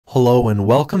Hello and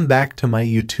welcome back to my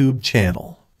YouTube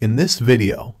channel. In this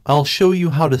video, I'll show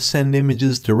you how to send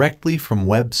images directly from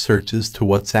web searches to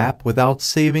WhatsApp without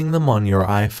saving them on your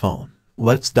iPhone.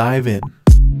 Let's dive in.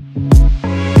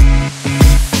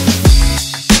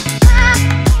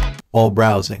 While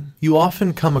browsing, you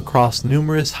often come across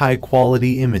numerous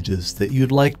high-quality images that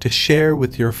you'd like to share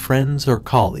with your friends or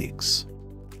colleagues.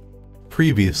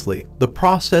 Previously, the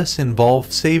process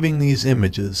involved saving these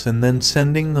images and then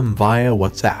sending them via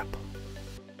WhatsApp,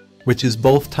 which is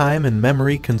both time and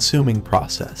memory-consuming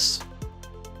process.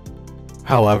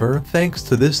 However, thanks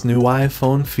to this new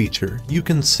iPhone feature, you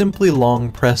can simply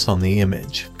long press on the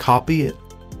image, copy it,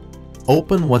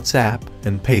 open WhatsApp,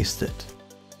 and paste it.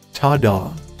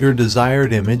 Ta-da! Your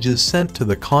desired image is sent to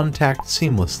the contact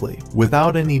seamlessly,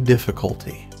 without any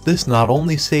difficulty. This not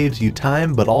only saves you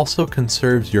time but also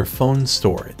conserves your phone's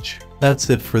storage.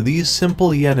 That's it for these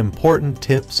simple yet important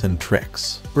tips and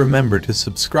tricks. Remember to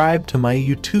subscribe to my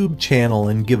YouTube channel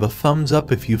and give a thumbs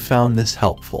up if you found this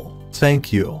helpful.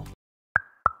 Thank you.